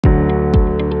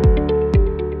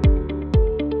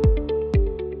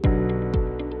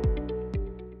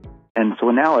So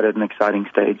we're now at an exciting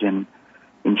stage in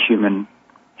human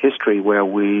history where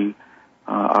we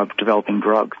are developing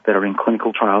drugs that are in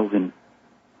clinical trials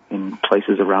in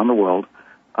places around the world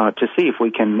to see if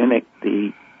we can mimic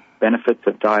the benefits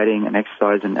of dieting and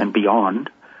exercise and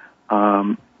beyond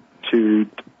to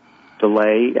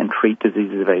delay and treat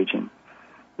diseases of aging.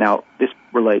 Now, this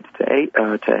relates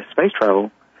to space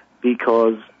travel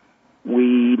because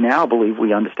we now believe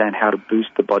we understand how to boost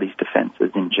the body's defenses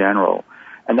in general,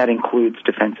 and that includes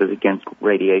defenses against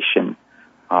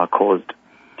radiation-caused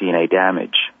DNA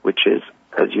damage, which is,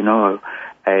 as you know,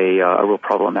 a real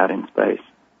problem out in space.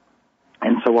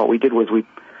 And so what we did was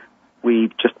we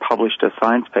just published a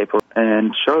science paper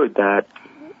and showed that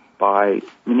by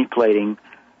manipulating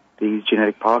these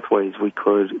genetic pathways, we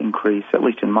could increase, at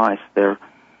least in mice, their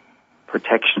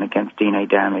protection against DNA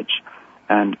damage,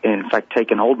 and in fact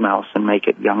take an old mouse and make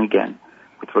it young again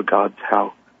with regards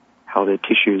how their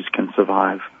tissues can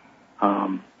survive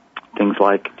things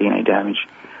like DNA damage.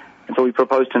 And so we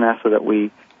proposed to NASA that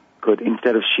we could,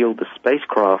 instead of shield the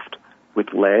spacecraft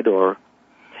with lead or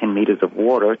 10 meters of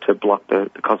water to block the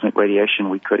cosmic radiation,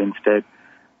 we could instead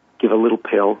give a little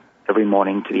pill every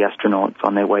morning to the astronauts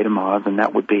on their way to Mars, and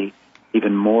that would be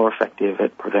even more effective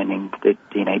at preventing the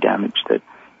DNA damage that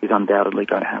is undoubtedly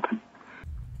going to happen.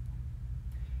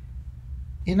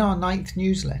 In our 9th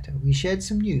newsletter, we shared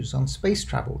some news on space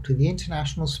travel to the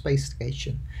International Space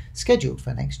Station scheduled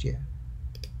for next year.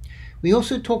 We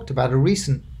also talked about a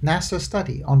recent NASA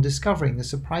study on discovering the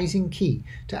surprising key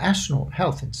to astronaut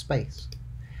health in space.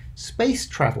 Space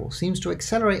travel seems to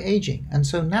accelerate aging, and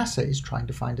so NASA is trying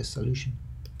to find a solution.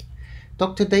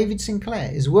 Dr. David Sinclair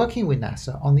is working with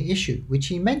NASA on the issue, which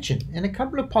he mentioned in a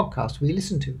couple of podcasts we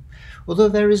listened to, although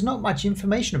there is not much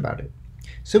information about it.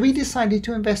 So we decided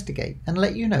to investigate and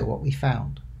let you know what we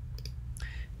found.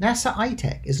 NASA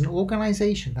iTech is an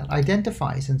organization that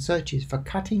identifies and searches for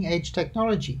cutting-edge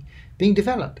technology being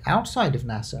developed outside of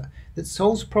NASA that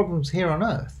solves problems here on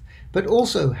Earth, but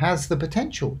also has the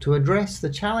potential to address the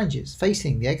challenges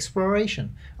facing the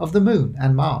exploration of the Moon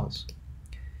and Mars.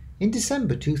 In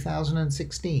December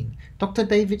 2016, Dr.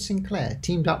 David Sinclair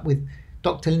teamed up with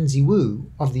Dr. Lindsay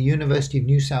Wu of the University of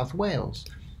New South Wales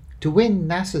to win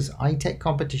NASA's iTech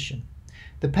competition.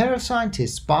 The pair of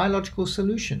scientists' biological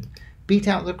solution beat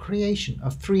out the creation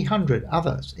of 300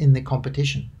 others in the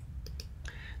competition.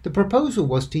 The proposal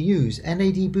was to use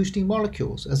NAD-boosting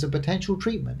molecules as a potential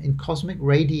treatment in cosmic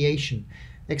radiation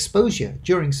exposure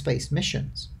during space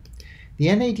missions. The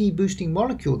NAD-boosting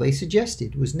molecule they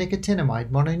suggested was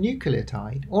nicotinamide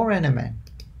mononucleotide, or NMN.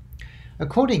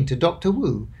 According to Dr.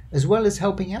 Wu, as well as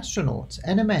helping astronauts,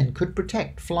 NMN could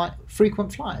protect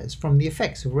frequent flyers from the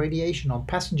effects of radiation on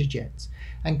passenger jets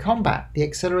and combat the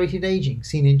accelerated aging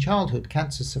seen in childhood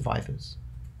cancer survivors.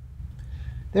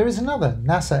 There is another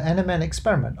NASA NMN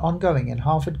experiment ongoing in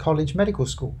Harvard College Medical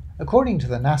School, according to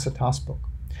the NASA Taskbook.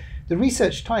 The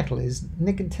research title is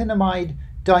Nicotinamide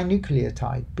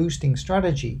Dinucleotide Boosting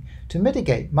Strategy to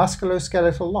Mitigate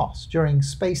Musculoskeletal Loss During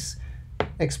Space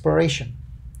Exploration.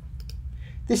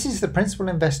 This is the principal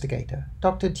investigator,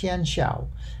 Dr. Tian Xiao,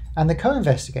 and the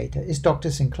co-investigator is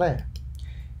Dr. Sinclair.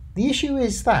 The issue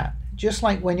is that, just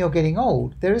like when you're getting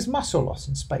old, there is muscle loss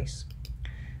in space.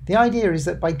 The idea is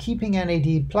that by keeping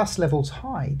NAD+ levels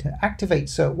high to activate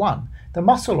SIRT1, the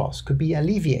muscle loss could be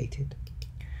alleviated.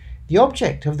 The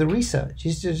object of the research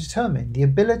is to determine the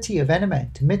ability of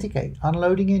NMN to mitigate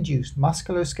unloading-induced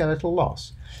musculoskeletal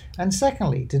loss, and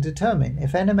secondly, to determine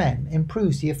if NMN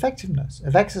improves the effectiveness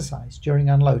of exercise during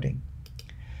unloading.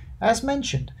 As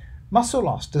mentioned, muscle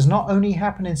loss does not only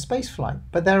happen in spaceflight,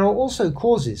 but there are also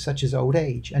causes such as old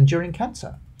age and during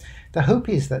cancer. The hope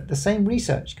is that the same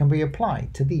research can be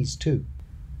applied to these too.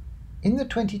 In the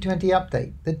 2020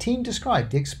 update, the team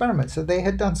described the experiments that they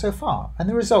had done so far and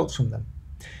the results from them.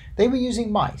 They were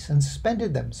using mice and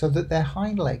suspended them so that their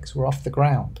hind legs were off the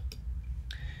ground.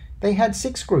 They had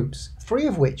 6 groups, 3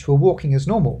 of which were walking as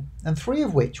normal, and 3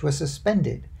 of which were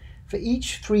suspended. For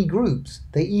each 3 groups,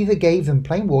 they either gave them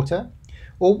plain water,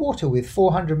 or water with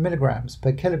 400 milligrams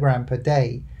per kilogram per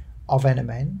day of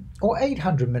NMN, or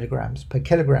 800 milligrams per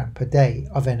kilogram per day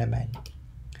of NMN.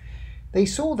 They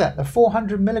saw that the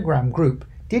 400 milligram group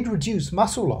did reduce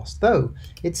muscle loss, though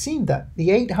it seemed that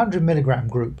the 800 milligram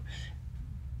group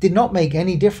did not make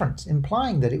any difference,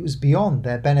 implying that it was beyond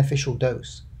their beneficial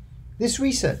dose. This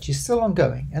research is still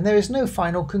ongoing, and there is no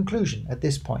final conclusion at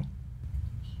this point.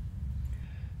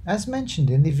 As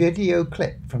mentioned in the video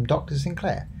clip from Dr.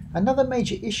 Sinclair, another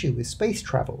major issue with space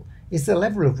travel is the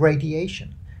level of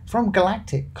radiation from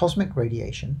Galactic Cosmic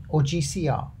Radiation, or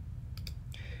GCR.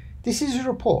 This is a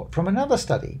report from another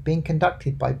study being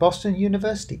conducted by Boston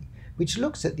University, which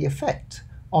looks at the effect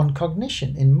on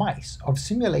cognition in mice of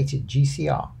simulated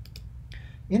GCR.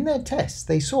 In their tests,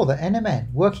 they saw that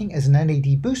NMN, working as an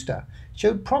NAD booster,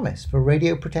 showed promise for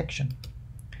radioprotection.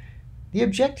 The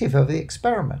objective of the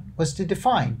experiment was to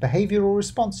define behavioral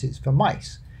responses for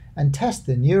mice and test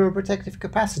the neuroprotective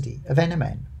capacity of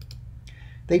NMN.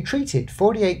 They treated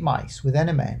 48 mice with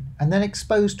NMN and then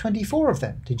exposed 24 of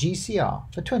them to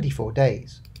GCR for 24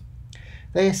 days.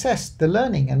 They assessed the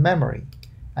learning and memory,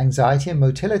 anxiety and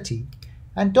motility,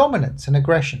 and dominance and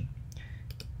aggression.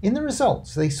 In the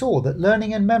results, they saw that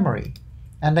learning and memory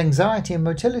and anxiety and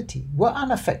motility were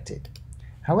unaffected.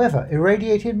 However,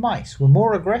 irradiated mice were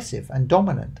more aggressive and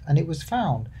dominant, and it was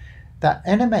found that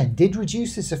NMN did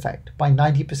reduce this effect by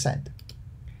 90%.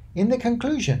 In the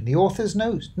conclusion, the authors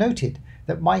noted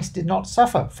that mice did not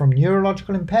suffer from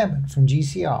neurological impairment from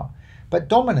GCR, but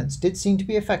dominance did seem to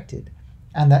be affected,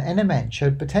 and that NMN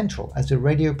showed potential as a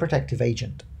radioprotective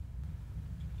agent.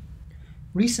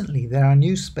 Recently, there are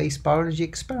new space biology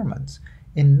experiments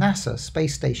in NASA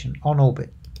space station on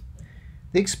orbit.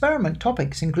 The experiment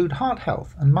topics include heart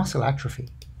health and muscle atrophy.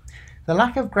 The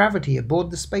lack of gravity aboard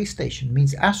the space station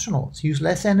means astronauts use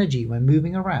less energy when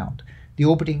moving around the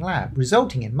orbiting lab,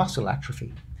 resulting in muscle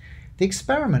atrophy. The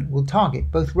experiment will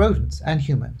target both rodents and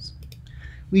humans.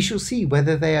 We shall see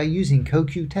whether they are using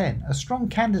CoQ10, a strong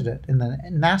candidate in the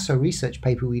NASA research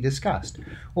paper we discussed,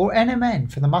 or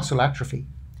NMN for the muscle atrophy.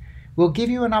 We'll give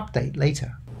you an update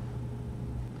later.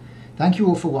 Thank you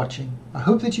all for watching. I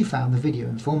hope that you found the video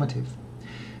informative.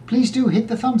 Please do hit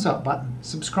the thumbs up button,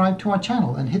 subscribe to our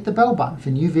channel, and hit the bell button for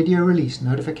new video release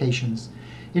notifications.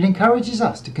 It encourages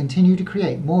us to continue to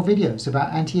create more videos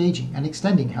about anti-aging and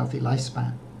extending healthy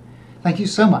lifespan. Thank you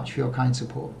so much for your kind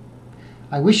support.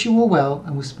 I wish you all well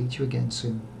and will speak to you again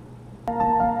soon.